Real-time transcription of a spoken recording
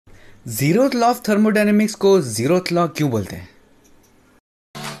Zeroth law of thermodynamics को zeroth law क्यों बोलते हैं?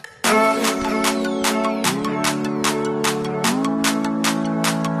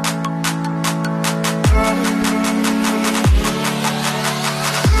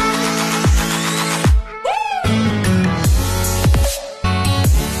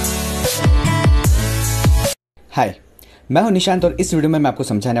 हाय, मैं हूं निशांत और इस वीडियो में मैं आपको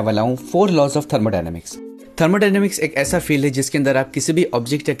समझाने वाला हूं 4 लॉज ऑफ थर्मोडायनेमिक्स। थर्मोडायनेमिक्स एक ऐसा फील्ड है जिसके अंदर आप किसी भी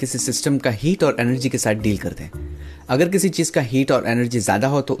ऑब्जेक्ट या किसी सिस्टम का हीट और एनर्जी के साथ डील करते हैं। अगर किसी चीज का हीट और एनर्जी ज्यादा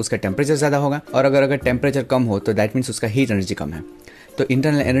हो तो उसका टेम्परेचर ज्यादा होगा, और अगर टेम्परेचर कम हो तो दैट मीन्स उसका हीट एनर्जी कम है। तो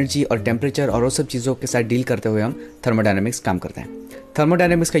इंटरनल एनर्जी और टेम्परेचर और वो सब चीज़ों के साथ डील करते हुए हम थर्मोडायनेमिक्स काम करते हैं।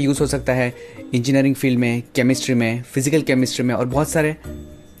 थर्मोडायनेमिक्स का यूज़ हो सकता है इंजीनियरिंग फील्ड में, केमिस्ट्री में, फिजिकल केमिस्ट्री में और बहुत सारे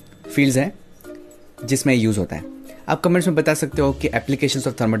फील्ड्स हैं जिसमें यूज़ होता है। आप कमेंट्स में बता सकते हो कि एप्लीकेशंस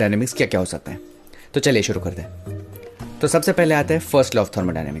ऑफ थर्मोडायनेमिक्स क्या क्या हो सकता है। तो चलिए शुरू करते हैं। तो सबसे पहले आता है first law of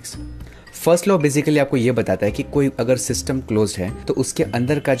thermodynamics. First law basically आपको ये बताता है कि कोई अगर सिस्टम क्लोज्ड है तो उसके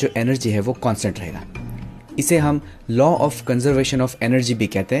अंदर का जो एनर्जी है वो कांस्टेंट रहेगा। इसे हम law of conservation of energy भी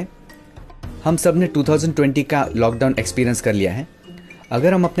कहते हैं। हम सब ने 2020 का लॉकडाउन एक्सपीरियंस कर लिया है।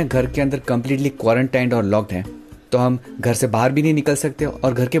 अगर हम अपने घर के अंदर कंप्लीटली क्वारंटाइंड और लॉक्ड हैं तो हम घर से बाहर भी नहीं निकल सकते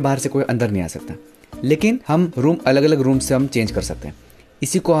और घर के बाहर से कोई अंदर नहीं आ सकता, लेकिन हम रूम अलग अलग रूम से हम चेंज कर सकते हैं।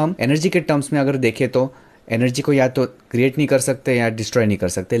 इसी को हम एनर्जी के टर्म्स में अगर देखें तो एनर्जी को या तो क्रिएट नहीं कर सकते या डिस्ट्रॉय नहीं कर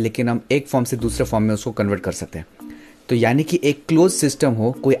सकते, लेकिन हम एक फॉर्म से दूसरे फॉर्म में उसको कन्वर्ट कर सकते हैं। तो यानी कि एक क्लोज सिस्टम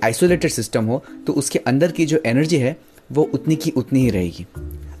हो, कोई आइसोलेटेड सिस्टम हो, तो उसके अंदर की जो एनर्जी है वो उतनी की उतनी ही रहेगी,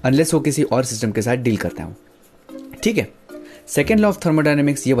 अनलेस वो किसी और सिस्टम के साथ डील करता हो। ठीक है। सेकेंड लॉ ऑफ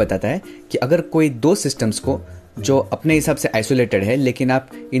थर्मोडायनेमिक्स ये बताता है कि अगर कोई दो सिस्टम्स को जो अपने हिसाब से आइसोलेटेड है लेकिन आप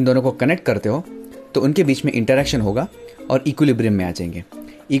इन दोनों को कनेक्ट करते हो तो उनके बीच में इंटरेक्शन होगा और इक्विलिब्रियम में आ जाएंगे।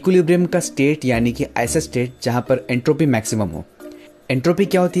 इक्विलिब्रियम का स्टेट यानी कि ऐसा स्टेट जहां पर एंट्रोपी मैक्सिमम हो। एंट्रोपी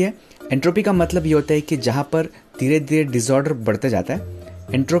क्या होती है? एंट्रोपी का मतलब ये होता है कि जहां पर धीरे धीरे डिसऑर्डर बढ़ते जाता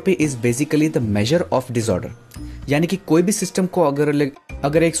है। Entropy is basically the measure of disorder. यानी कि कोई भी सिस्टम को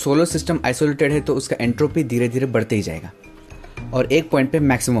अगर एक सोलर सिस्टम आइसोलेटेड है तो उसका एंट्रोपी धीरे धीरे बढ़ते ही जाएगा और एक पॉइंट पे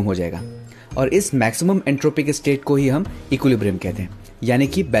मैक्सिमम हो जाएगा, और इस मैक्सिमम एंट्रोपी के स्टेट को ही हम इक्विलिब्रियम कहते हैं, यानी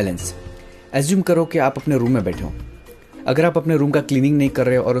कि बैलेंस। एज्यूम करो कि आप अपने रूम में बैठे हो। अगर आप अपने रूम का क्लीनिंग नहीं कर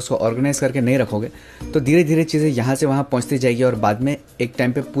रहे हो और उसको ऑर्गेनाइज करके नहीं रखोगे तो धीरे धीरे चीज़ें यहाँ से वहाँ पहुँचती जाएगी और बाद में एक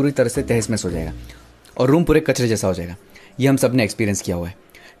टाइम पे पूरी तरह से तहस नहस हो जाएगा और रूम पूरे कचरे जैसा हो जाएगा। ये हम सब ने एक्सपीरियंस किया हुआ है।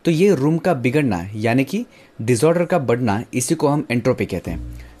 तो ये रूम का बिगड़ना यानी कि डिसऑर्डर का बढ़ना, इसी को हम एंट्रोपी कहते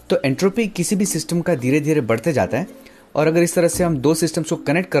हैं। तो एंट्रोपी किसी भी सिस्टम का धीरे धीरे बढ़ते जाता है, और अगर इस तरह से हम दो सिस्टम्स को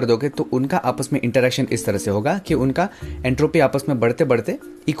कनेक्ट कर दोगे तो उनका आपस में इंटरेक्शन इस तरह से होगा कि उनका एंट्रोपी आपस में बढ़ते बढ़ते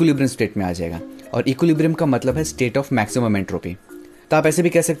इक्विलिब्रियम स्टेट में आ जाएगा, और इक्विलिब्रियम का मतलब है स्टेट ऑफ मैक्सिमम एंट्रोपी। तो आप ऐसे भी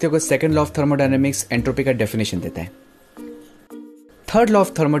कह सकते हो कि second law of thermodynamics entropy का डेफिनेशन देता है। थर्ड लॉ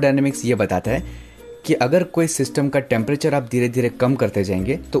ऑफ थर्मोडायनेमिक्स ये बताता है कि अगर कोई सिस्टम का टेम्परेचर आप धीरे धीरे कम करते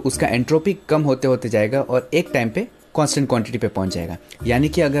जाएंगे तो उसका एंट्रोपी कम होते होते जाएगा और एक टाइम पे कांस्टेंट क्वांटिटी पे पहुंच जाएगा। यानी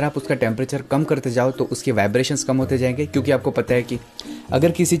कि अगर आप उसका टेम्परेचर कम करते जाओ तो उसके वाइब्रेशंस कम होते जाएंगे, क्योंकि आपको पता है कि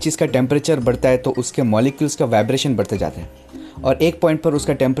अगर किसी चीज़ का टेम्परेचर बढ़ता है तो उसके मॉलिक्यूल्स का वाइब्रेशन बढ़ते जाता है, और एक पॉइंट पर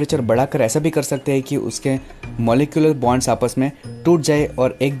उसका टेम्परेचर बढ़ाकर ऐसा भी कर सकते हैं कि उसके मॉलिक्यूलर बॉन्ड्स आपस में टूट जाए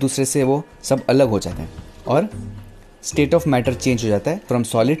और एक दूसरे से वो सब अलग हो जाते हैं और स्टेट ऑफ मैटर चेंज हो जाता है from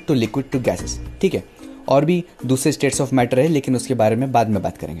solid to liquid to gases. ठीक है। और भी दूसरे स्टेट्स ऑफ मैटर है, लेकिन उसके बारे में बाद में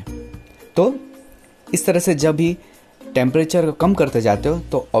बात करेंगे। तो इस तरह से जब भी टेम्परेचर कम करते जाते हो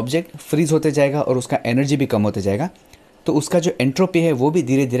तो ऑब्जेक्ट फ्रीज होते जाएगा और उसका एनर्जी भी कम होते जाएगा, तो उसका जो एंट्रोपी है वो भी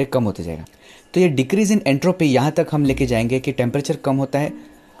धीरे धीरे कम होते जाएगा। तो ये डिक्रीज इन एंट्रोपी यहाँ तक हम लेके जाएंगे कि टेम्परेचर कम होता है,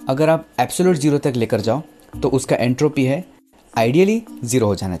 अगर आप एब्सोल्यूट जीरो तक लेकर जाओ तो उसका एंट्रोपी है आइडियली जीरो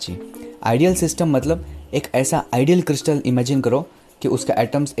हो जाना चाहिए। आइडियल सिस्टम मतलब एक ऐसा आइडियल क्रिस्टल इमेजिन करो कि उसका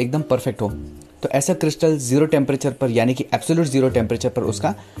एटम्स एकदम परफेक्ट हो। तो ऐसा क्रिस्टल जीरो टेम्परेचर पर यानी कि एब्सोल्यूट जीरो टेम्परेचर पर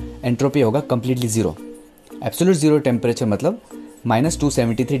उसका एंट्रोपी होगा completely zero. Absolute zero temperature मतलब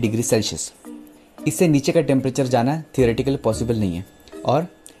 -273 डिग्री सेल्सियस। इससे नीचे का टेम्परेचर जाना थियोरेटिकली पॉसिबल नहीं है, और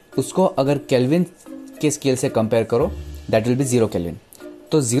उसको अगर केल्विन के स्केल से कंपेयर करो दैट विल बी 0 केल्विन।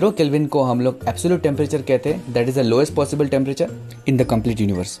 तो 0 केल्विन को हम लोग एब्सोल्यूट टेम्परेचर कहते हैं, that is the lowest possible temperature in the complete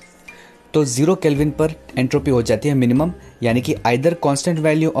universe. तो 0 केल्विन पर एंट्रोपी हो जाती है मिनिमम, यानी कि either constant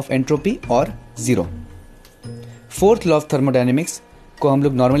value of entropy और 0। फोर्थ लॉ ऑफ थर्मोडायनेमिक्स को हम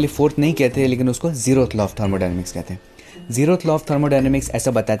लोग नॉर्मली फोर्थ नहीं कहते हैं, लेकिन उसको जीरोथ लॉ ऑफ थर्मोडायनेमिक्स कहते हैं। जीरोथ लॉ ऑफ थर्मोडायनेमिक्स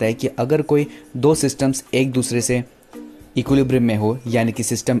ऐसा बताता है कि अगर कोई दो सिस्टम्स एक दूसरे से इक्विलिब्रियम में हो, यानी कि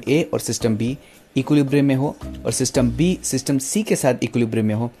सिस्टम ए और सिस्टम बी इक्विलिब्रियम में हो और सिस्टम बी सिस्टम सी के साथ इक्विलिब्रियम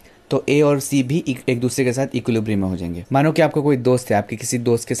में हो, तो ए और सी भी एक दूसरे के साथ इक्विलिब्रियम में हो जाएंगे। मानो कि आपका कोई दोस्त है, आपके किसी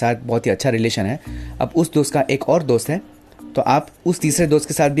दोस्त के साथ बहुत ही अच्छा रिलेशन है। अब उस दोस्त का एक और दोस्त है तो आप उस तीसरे दोस्त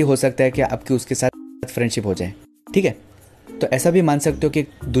के साथ भी हो सकता है कि आपकी उसके साथ फ्रेंडशिप हो जाए। ठीक है, तो ऐसा भी मान सकते हो कि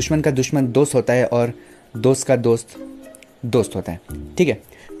दुश्मन का दुश्मन दोस्त होता है और दोस्त का दोस्त दोस्त होता है। ठीक है,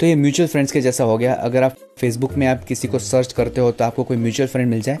 तो ये म्यूचुअल फ्रेंड्स के जैसा हो गया। अगर आप फेसबुक में आप किसी को सर्च करते हो तो आपको कोई म्यूचुअल फ्रेंड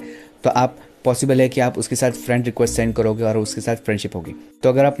मिल जाए तो आप पॉसिबल है कि आप उसके साथ फ्रेंड रिक्वेस्ट सेंड करोगे और उसके साथ फ्रेंडशिप होगी। तो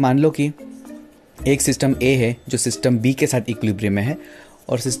अगर आप मान लो कि एक सिस्टम ए है जो सिस्टम बी के साथ इक्विलिब्रियम में है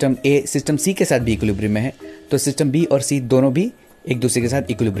और सिस्टम ए सिस्टम सी के साथ भी इक्विलिब्रियम में है, तो सिस्टम बी और सी दोनों भी एक दूसरे के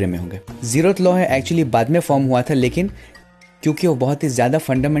साथ इक्विलिब्रियम में होंगे। जीरोथ लॉ है एक्चुअली बाद में फॉर्म हुआ था, लेकिन क्योंकि वो बहुत ही ज़्यादा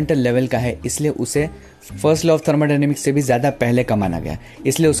फंडामेंटल लेवल का है इसलिए उसे फर्स्ट लॉ ऑफ थर्मोडायनेमिक्स से भी ज़्यादा पहले का माना गया,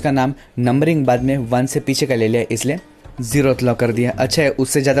 इसलिए उसका नाम नंबरिंग बाद में 1 से पीछे का ले लिया, इसलिए जीरोथ लॉ कर दिया। अच्छा है,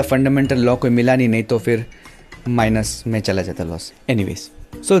 उससे ज़्यादा फंडामेंटल लॉ कोई मिला नहीं तो फिर माइनस में चला जाता loss. Anyways,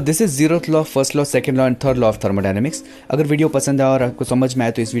 so this is zeroth law, first law, second law and third law of thermodynamics. अगर वीडियो पसंद आया और आपको समझ में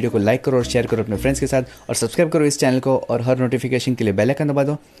आए तो इस वीडियो को लाइक करो और शेयर करो अपने फ्रेंड्स के साथ और सब्सक्राइब करो इस चैनल को और हर नोटिफिकेशन के लिए बेल आइकन दबा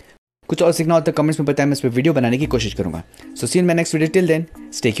दो। कुछ और सीखना हो तो कमेंट्स में बताएं, मैं इस पर वीडियो बनाने की कोशिश करूंगा। सो सी in my next video, till then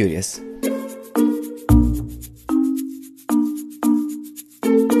stay curious.